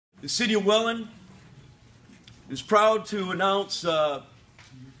The City of Welland is proud to announce a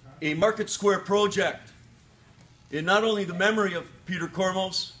Market Square project in not only the memory of Peter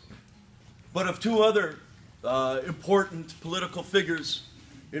Kormos, but of two other important political figures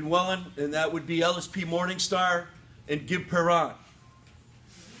in Welland, and that would be LSP Morningstar and Gib Perron.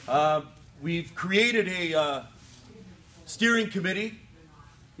 We've created a steering committee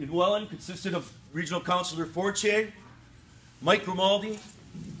in Welland, consisted of Regional Councillor Fortier, Mike Grimaldi,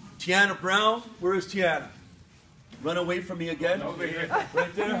 Tiana Brown. Where is Tiana? Run away from me again? Over here.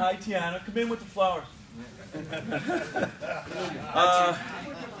 Right there. Hi, Tiana. Come in with the flowers.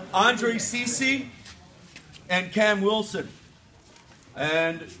 Andre Cece and Cam Wilson.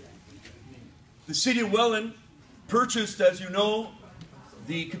 And the City of Welland purchased, as you know,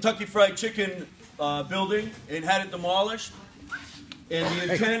 the Kentucky Fried Chicken building and had it demolished. And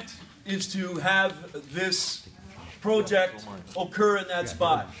the intent is to have this project occur in that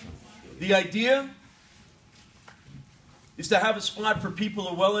spot. The idea is to have a spot for people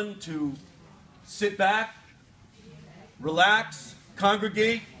of Welland to sit back, relax,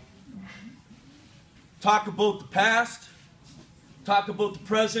 congregate, talk about the past, talk about the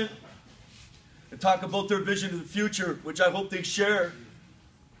present, and talk about their vision of the future, which I hope they share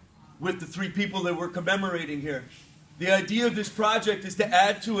with the three people that we're commemorating here. The idea of this project is to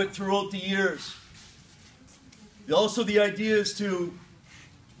add to it throughout the years. Also, the idea is to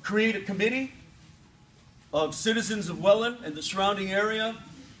create a committee of citizens of Welland and the surrounding area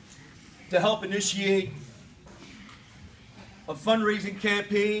to help initiate a fundraising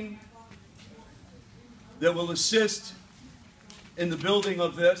campaign that will assist in the building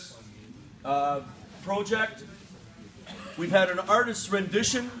of this project. We've had an artist's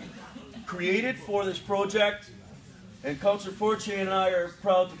rendition created for this project, and Councillor Fortier and I are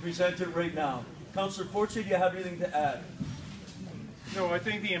proud to present it right now. Councillor Fortier, do you have anything to add? No, I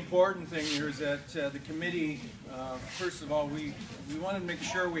think the important thing here is that the committee, first of all, we want to make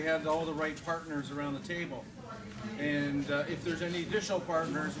sure we have all the right partners around the table. And if there's any additional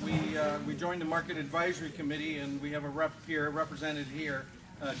partners, we joined the Market Advisory Committee, and we have a rep here, represented here,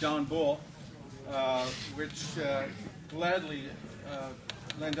 Don Bull, which gladly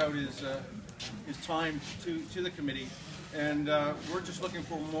lent out his time to the committee. And we're just looking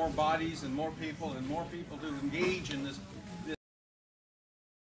for more bodies and more people to engage in this